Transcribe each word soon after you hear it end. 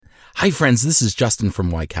Hi friends, this is Justin from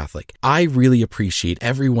Why Catholic. I really appreciate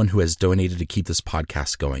everyone who has donated to keep this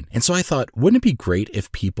podcast going. And so I thought, wouldn't it be great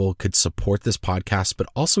if people could support this podcast, but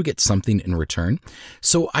also get something in return?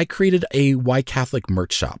 So I created a Why Catholic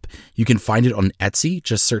merch shop. You can find it on Etsy,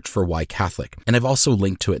 just search for Why Catholic. And I've also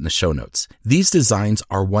linked to it in the show notes. These designs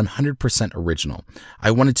are 100% original. I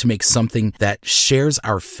wanted to make something that shares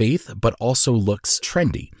our faith, but also looks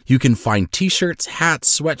trendy. You can find t-shirts,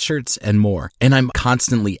 hats, sweatshirts, and more. And I'm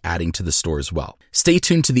constantly adding to the store as well. Stay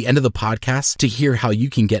tuned to the end of the podcast to hear how you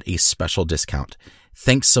can get a special discount.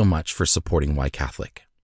 Thanks so much for supporting Why Catholic.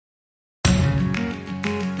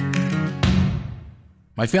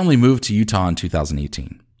 My family moved to Utah in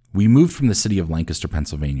 2018. We moved from the city of Lancaster,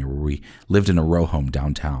 Pennsylvania, where we lived in a row home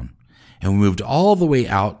downtown. And we moved all the way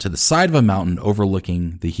out to the side of a mountain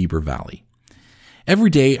overlooking the Heber Valley.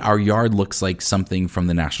 Every day, our yard looks like something from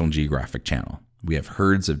the National Geographic Channel. We have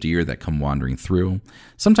herds of deer that come wandering through.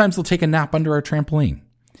 Sometimes they'll take a nap under our trampoline.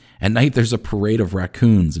 At night, there's a parade of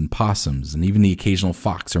raccoons and possums and even the occasional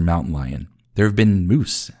fox or mountain lion. There have been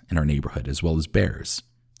moose in our neighborhood as well as bears.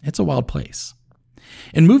 It's a wild place.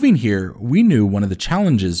 In moving here, we knew one of the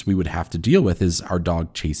challenges we would have to deal with is our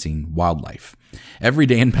dog chasing wildlife. Every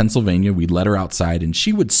day in Pennsylvania, we'd let her outside and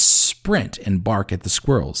she would sprint and bark at the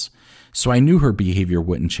squirrels. So I knew her behavior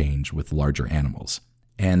wouldn't change with larger animals.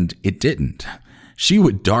 And it didn't. She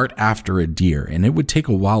would dart after a deer, and it would take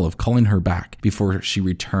a while of calling her back before she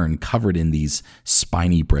returned covered in these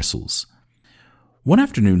spiny bristles. One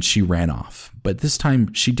afternoon, she ran off, but this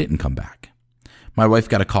time she didn't come back. My wife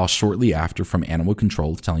got a call shortly after from animal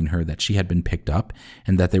control telling her that she had been picked up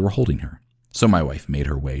and that they were holding her. So my wife made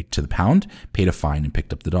her way to the pound, paid a fine, and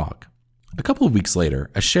picked up the dog. A couple of weeks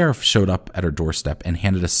later, a sheriff showed up at her doorstep and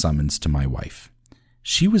handed a summons to my wife.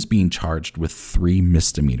 She was being charged with 3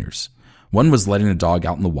 misdemeanors. One was letting a dog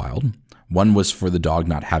out in the wild, one was for the dog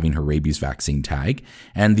not having her rabies vaccine tag,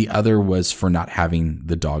 and the other was for not having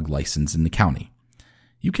the dog license in the county.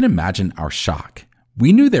 You can imagine our shock.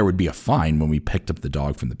 We knew there would be a fine when we picked up the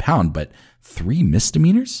dog from the pound, but 3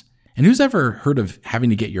 misdemeanors? And who's ever heard of having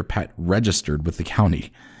to get your pet registered with the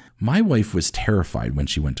county? My wife was terrified when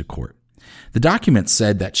she went to court. The document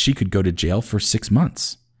said that she could go to jail for 6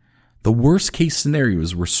 months. The worst case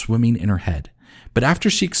scenarios were swimming in her head. But after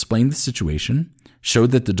she explained the situation,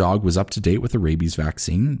 showed that the dog was up to date with the rabies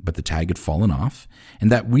vaccine, but the tag had fallen off,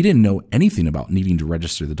 and that we didn't know anything about needing to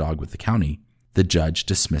register the dog with the county, the judge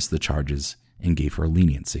dismissed the charges and gave her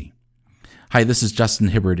leniency. Hi, this is Justin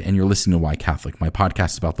Hibbard, and you're listening to Why Catholic, my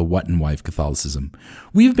podcast about the what and why of Catholicism.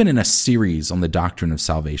 We've been in a series on the doctrine of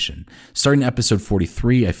salvation. Starting in episode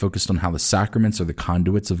 43, I focused on how the sacraments are the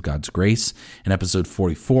conduits of God's grace. In episode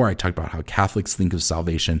 44, I talked about how Catholics think of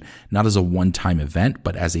salvation not as a one-time event,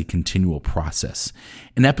 but as a continual process.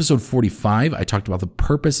 In episode 45, I talked about the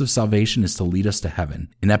purpose of salvation is to lead us to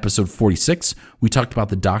heaven. In episode 46, we talked about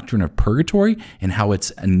the doctrine of purgatory and how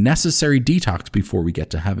it's a necessary detox before we get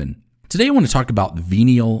to heaven. Today I want to talk about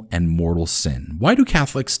venial and mortal sin. Why do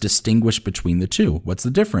Catholics distinguish between the two? What's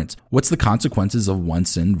the difference? What's the consequences of one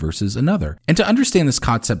sin versus another? And to understand this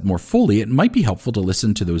concept more fully, it might be helpful to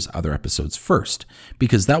listen to those other episodes first,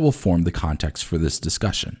 because that will form the context for this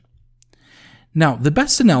discussion. Now, the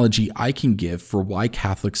best analogy I can give for why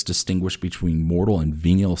Catholics distinguish between mortal and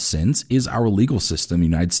venial sins is our legal system in the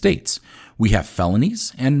United States. We have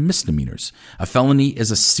felonies and misdemeanors. A felony is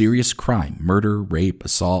a serious crime, murder, rape,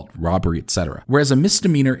 assault, robbery, etc. Whereas a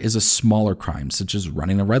misdemeanor is a smaller crime, such as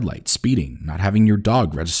running a red light, speeding, not having your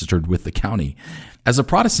dog registered with the county. As a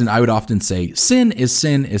Protestant, I would often say, sin is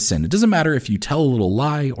sin is sin. It doesn't matter if you tell a little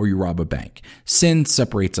lie or you rob a bank. Sin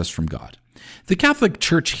separates us from God. The Catholic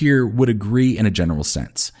Church here would agree in a general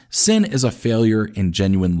sense. Sin is a failure in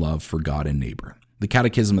genuine love for God and neighbor. The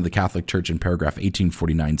Catechism of the Catholic Church in paragraph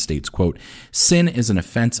 1849 states, quote, "Sin is an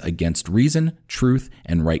offense against reason, truth,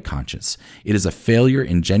 and right conscience. It is a failure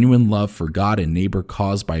in genuine love for God and neighbor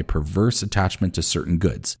caused by a perverse attachment to certain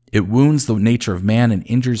goods. It wounds the nature of man and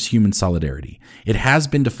injures human solidarity. It has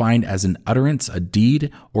been defined as an utterance, a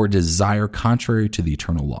deed, or a desire contrary to the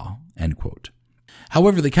eternal law," end quote.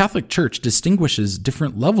 However, the Catholic Church distinguishes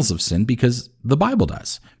different levels of sin because the Bible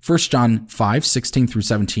does. 1 John 5:16 through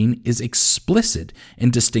 17 is explicit in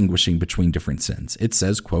distinguishing between different sins. It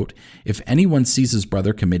says, quote, "If anyone sees his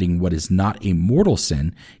brother committing what is not a mortal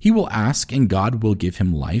sin, he will ask and God will give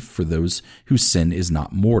him life for those whose sin is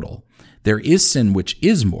not mortal. There is sin which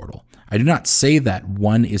is mortal. I do not say that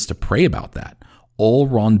one is to pray about that. All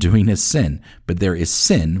wrongdoing is sin, but there is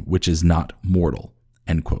sin which is not mortal,"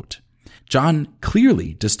 end quote. John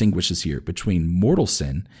clearly distinguishes here between mortal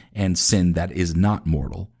sin and sin that is not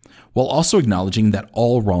mortal. while also acknowledging that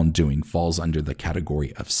all wrongdoing falls under the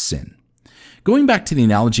category of sin. Going back to the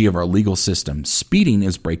analogy of our legal system, speeding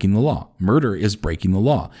is breaking the law. Murder is breaking the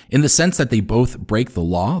law. In the sense that they both break the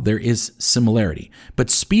law, there is similarity.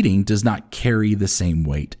 But speeding does not carry the same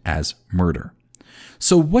weight as murder.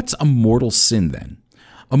 So what's a mortal sin then?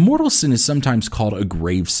 A mortal sin is sometimes called a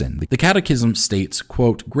grave sin. The Catechism states,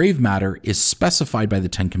 quote, grave matter is specified by the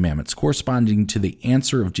Ten Commandments, corresponding to the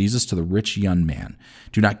answer of Jesus to the rich young man.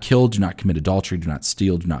 Do not kill, do not commit adultery, do not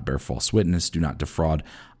steal, do not bear false witness, do not defraud,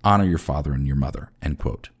 honor your father and your mother, end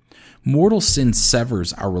quote. Mortal sin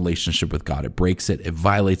severs our relationship with God. It breaks it. It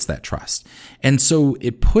violates that trust. And so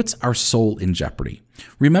it puts our soul in jeopardy.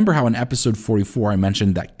 Remember how in episode 44 I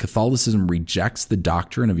mentioned that Catholicism rejects the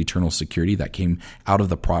doctrine of eternal security that came out of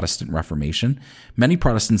the Protestant Reformation? Many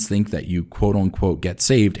Protestants think that you quote unquote get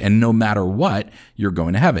saved and no matter what, you're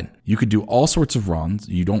going to heaven. You could do all sorts of wrongs.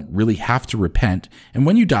 You don't really have to repent. And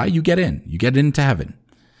when you die, you get into heaven.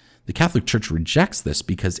 The Catholic Church rejects this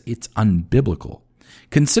because it's unbiblical.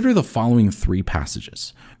 Consider the following three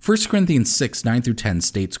passages. 1 Corinthians 6, 9 through 10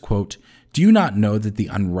 states, quote, do you not know that the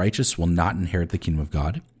unrighteous will not inherit the kingdom of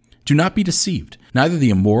God? Do not be deceived. Neither the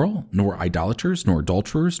immoral, nor idolaters, nor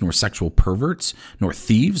adulterers, nor sexual perverts, nor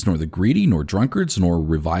thieves, nor the greedy, nor drunkards, nor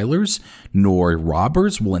revilers, nor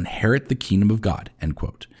robbers will inherit the kingdom of God, end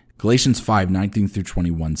quote. Galatians 5, 19 through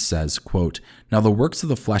 21 says, quote, now the works of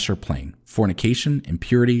the flesh are plain, fornication,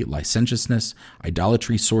 impurity, licentiousness,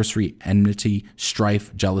 idolatry, sorcery, enmity,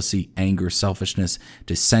 strife, jealousy, anger, selfishness,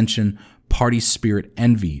 dissension, party spirit,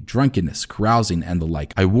 envy, drunkenness, carousing, and the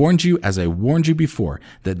like. I warned you, as I warned you before,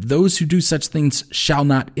 that those who do such things shall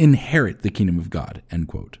not inherit the kingdom of God, end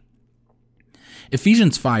quote.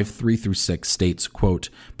 Ephesians 5, 3 through 6 states, quote,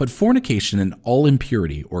 but fornication and all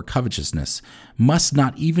impurity or covetousness must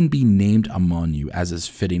not even be named among you as is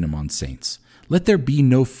fitting among saints. Let there be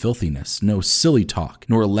no filthiness, no silly talk,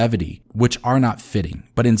 nor levity, which are not fitting,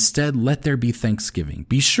 but instead let there be thanksgiving.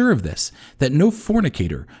 Be sure of this, that no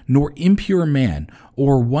fornicator, nor impure man,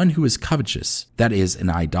 or one who is covetous, that is, an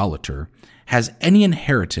idolater, has any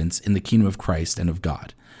inheritance in the kingdom of Christ and of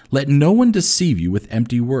God. Let no one deceive you with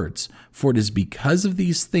empty words, for it is because of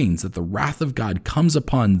these things that the wrath of God comes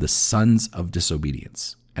upon the sons of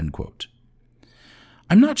disobedience. End quote.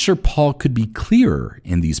 I'm not sure Paul could be clearer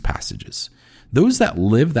in these passages. Those that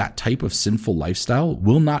live that type of sinful lifestyle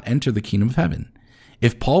will not enter the kingdom of heaven.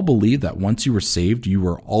 If Paul believed that once you were saved, you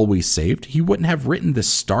were always saved, he wouldn't have written this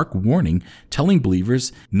stark warning telling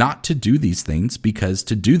believers not to do these things because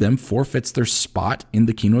to do them forfeits their spot in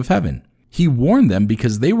the kingdom of heaven. He warned them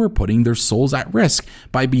because they were putting their souls at risk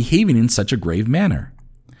by behaving in such a grave manner.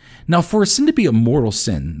 Now, for a sin to be a mortal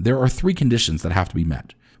sin, there are three conditions that have to be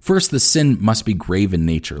met. First, the sin must be grave in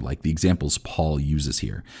nature, like the examples Paul uses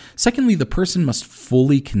here. Secondly, the person must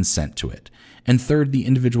fully consent to it. And third, the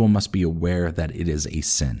individual must be aware that it is a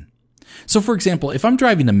sin. So, for example, if I'm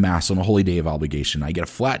driving to Mass on a holy day of obligation, I get a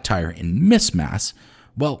flat tire and miss Mass,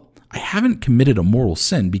 well, I haven't committed a mortal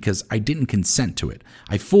sin because I didn't consent to it.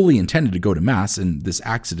 I fully intended to go to Mass, and this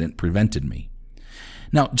accident prevented me.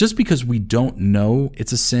 Now, just because we don't know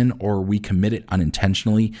it's a sin or we commit it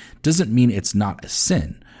unintentionally doesn't mean it's not a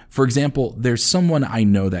sin. For example, there's someone I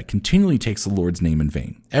know that continually takes the Lord's name in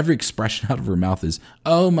vain. Every expression out of her mouth is,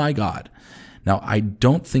 "Oh my God." Now, I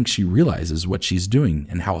don't think she realizes what she's doing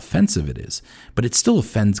and how offensive it is, but it still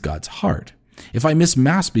offends God's heart. If I miss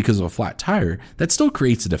Mass because of a flat tire, that still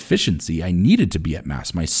creates a deficiency. I needed to be at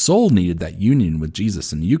Mass. My soul needed that union with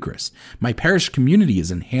Jesus in the Eucharist. My parish community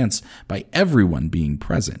is enhanced by everyone being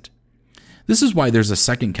present. This is why there's a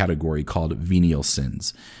second category called venial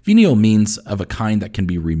sins. Venial means of a kind that can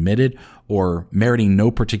be remitted or meriting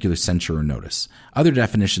no particular censure or notice. Other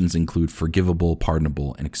definitions include forgivable,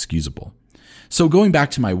 pardonable, and excusable. So going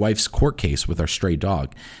back to my wife's court case with our stray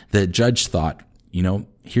dog, the judge thought,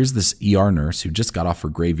 here's this ER nurse who just got off her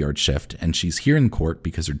graveyard shift, and she's here in court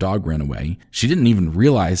because her dog ran away. She didn't even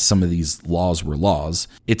realize some of these laws were laws.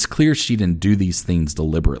 It's clear she didn't do these things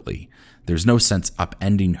deliberately. There's no sense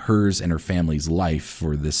upending hers and her family's life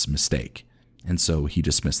for this mistake. And so he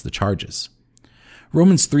dismissed the charges.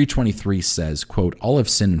 Romans 3:23 says, quote, all have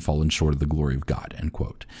sinned and fallen short of the glory of God, end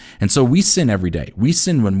quote. And so we sin every day. We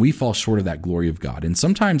sin when we fall short of that glory of God. And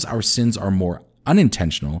sometimes our sins are more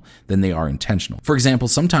unintentional than they are intentional. For example,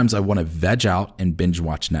 sometimes I want to veg out and binge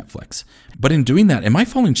watch Netflix. But in doing that, am I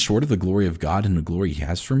falling short of the glory of God and the glory he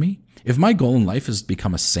has for me? If my goal in life is to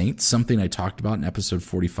become a saint, something I talked about in episode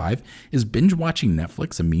 45, is binge watching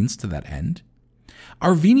Netflix a means to that end?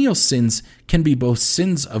 Our venial sins can be both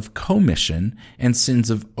sins of commission and sins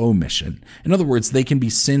of omission. In other words, they can be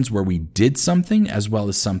sins where we did something as well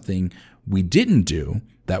as something we didn't do,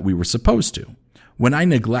 that we were supposed to. When I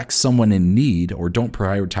neglect someone in need or don't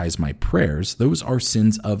prioritize my prayers, those are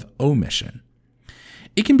sins of omission.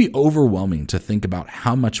 It can be overwhelming to think about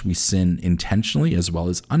how much we sin intentionally as well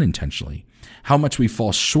as unintentionally, how much we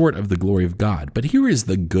fall short of the glory of God. But here is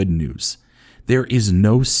the good news. There is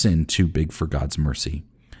no sin too big for God's mercy.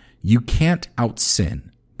 You can't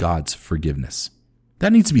out-sin God's forgiveness.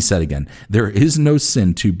 That needs to be said again. There is no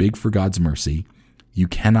sin too big for God's mercy. You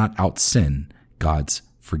cannot out-sin God's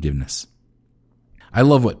forgiveness. I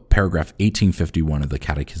love what paragraph 1851 of the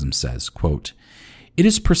Catechism says, quote, "It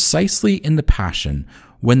is precisely in the passion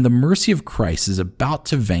when the mercy of Christ is about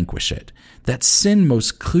to vanquish it that sin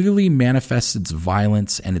most clearly manifests its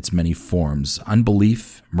violence and its many forms: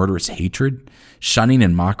 unbelief, murderous hatred, shunning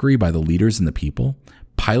and mockery by the leaders and the people,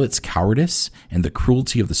 Pilate's cowardice and the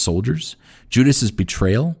cruelty of the soldiers, Judas's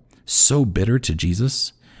betrayal, so bitter to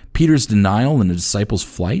Jesus, Peter's denial and the disciples'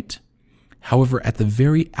 flight. However, at the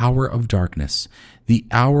very hour of darkness, the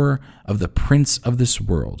hour of the prince of this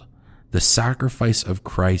world, the sacrifice of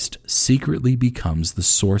Christ secretly becomes the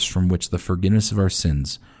source from which the forgiveness of our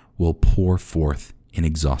sins will pour forth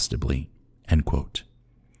inexhaustibly." End quote.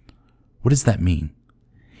 What does that mean?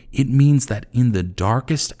 It means that in the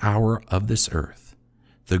darkest hour of this earth,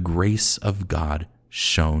 the grace of God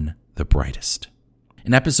shone the brightest.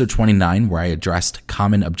 In episode 29, where I addressed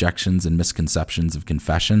common objections and misconceptions of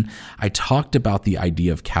confession, I talked about the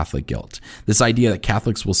idea of Catholic guilt. This idea that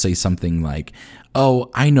Catholics will say something like, "Oh,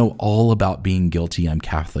 I know all about being guilty. I'm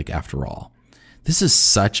Catholic after all." This is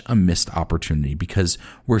such a missed opportunity, because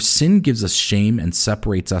where sin gives us shame and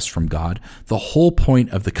separates us from God, the whole point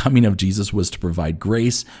of the coming of Jesus was to provide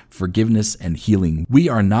grace, forgiveness, and healing. We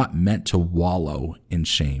are not meant to wallow in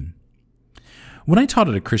shame. When I taught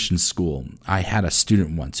at a Christian school, I had a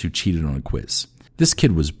student once who cheated on a quiz. This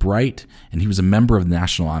kid was bright, and he was a member of the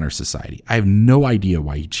National Honor Society. I have no idea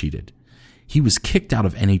why he cheated. He was kicked out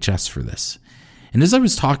of NHS for this. And as I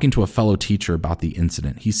was talking to a fellow teacher about the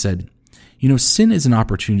incident, he said, sin is an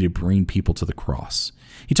opportunity to bring people to the cross.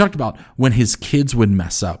 He talked about when his kids would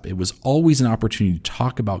mess up, it was always an opportunity to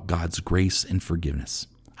talk about God's grace and forgiveness.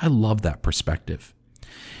 I love that perspective.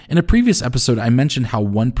 In a previous episode, I mentioned how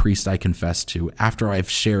one priest I confessed to, after I've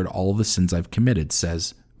shared all the sins I've committed,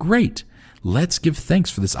 says, "Great, let's give thanks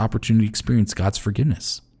for this opportunity to experience God's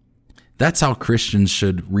forgiveness." That's how Christians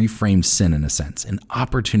should reframe sin in a sense, an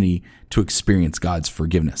opportunity to experience God's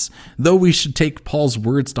forgiveness. Though we should take Paul's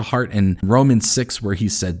words to heart in Romans 6, where he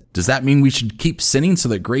said, "Does that mean we should keep sinning so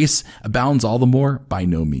that grace abounds all the more?" By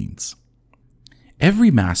no means.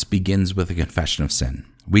 Every Mass begins with a confession of sin.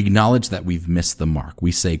 We acknowledge that we've missed the mark.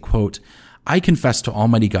 We say, quote, "I confess to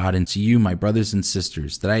Almighty God and to you, my brothers and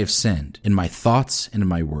sisters, that I have sinned in my thoughts and in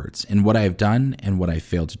my words, in what I have done and what I have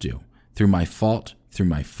failed to do, through my fault, through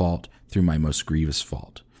my most grievous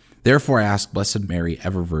fault. Therefore I ask Blessed Mary,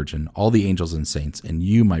 ever Virgin, all the angels and saints, and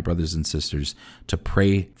you, my brothers and sisters, to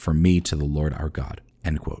pray for me to the Lord our God."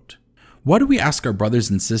 End quote. Why do we ask our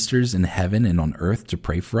brothers and sisters in heaven and on earth to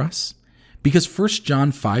pray for us? Because 1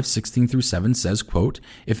 John 5:16-7 says, quote,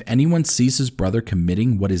 "If anyone sees his brother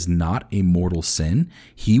committing what is not a mortal sin,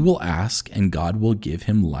 he will ask, and God will give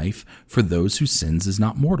him life for those whose sins is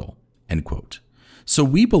not mortal." End quote. So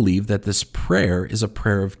we believe that this prayer is a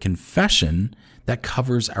prayer of confession that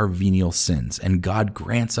covers our venial sins, and God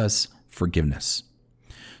grants us forgiveness.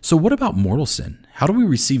 So what about mortal sin? How do we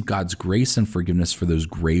receive God's grace and forgiveness for those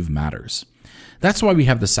grave matters? That's why we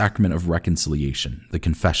have the sacrament of reconciliation, the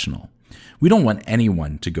confessional. We don't want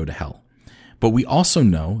anyone to go to hell, but we also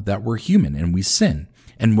know that we're human and we sin.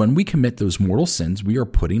 And when we commit those mortal sins, we are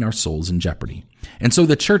putting our souls in jeopardy. And so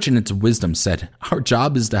the church in its wisdom said, our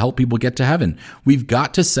job is to help people get to heaven. We've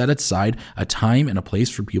got to set aside a time and a place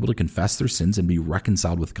for people to confess their sins and be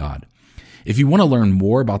reconciled with God. If you want to learn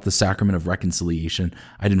more about the sacrament of reconciliation,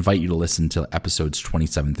 I'd invite you to listen to episodes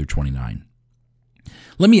 27-29.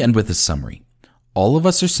 Let me end with a summary. All of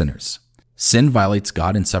us are sinners. Sin violates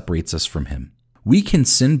God and separates us from Him. We can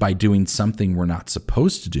sin by doing something we're not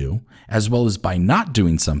supposed to do, as well as by not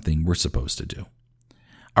doing something we're supposed to do.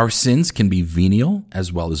 Our sins can be venial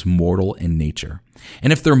as well as mortal in nature.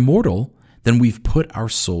 And if they're mortal, then we've put our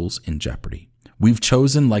souls in jeopardy. We've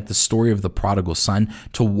chosen, like the story of the prodigal son,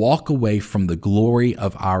 to walk away from the glory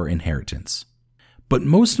of our inheritance. But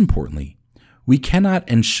most importantly, we cannot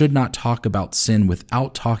and should not talk about sin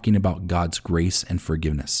without talking about God's grace and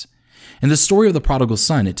forgiveness. In the story of the prodigal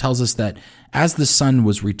son, it tells us that as the son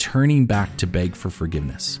was returning back to beg for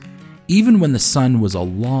forgiveness, even when the son was a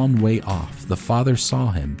long way off, the father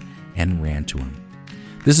saw him and ran to him.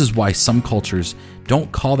 This is why some cultures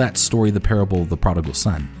don't call that story the parable of the prodigal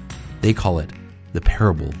son. They call it the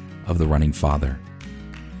parable of the running father.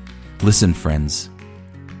 Listen, friends,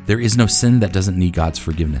 there is no sin that doesn't need God's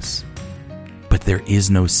forgiveness, but there is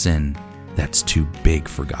no sin that's too big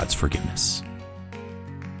for God's forgiveness.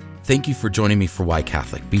 Thank you for joining me for Why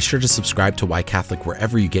Catholic. Be sure to subscribe to Why Catholic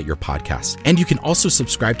wherever you get your podcasts. And you can also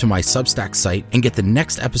subscribe to my Substack site and get the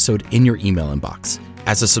next episode in your email inbox.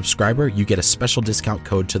 As a subscriber, you get a special discount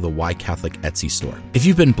code to the Why Catholic Etsy store. If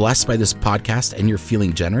you've been blessed by this podcast and you're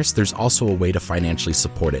feeling generous, there's also a way to financially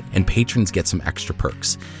support it, and patrons get some extra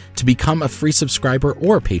perks. To become a free subscriber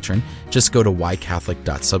or a patron, just go to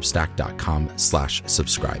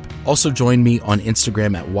whycatholic.substack.com/subscribe. Also join me on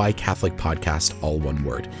Instagram at whycatholicpodcast, all one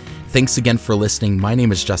word. Thanks again for listening. My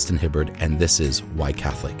name is Justin Hibbard, and this is Why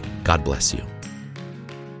Catholic. God bless you.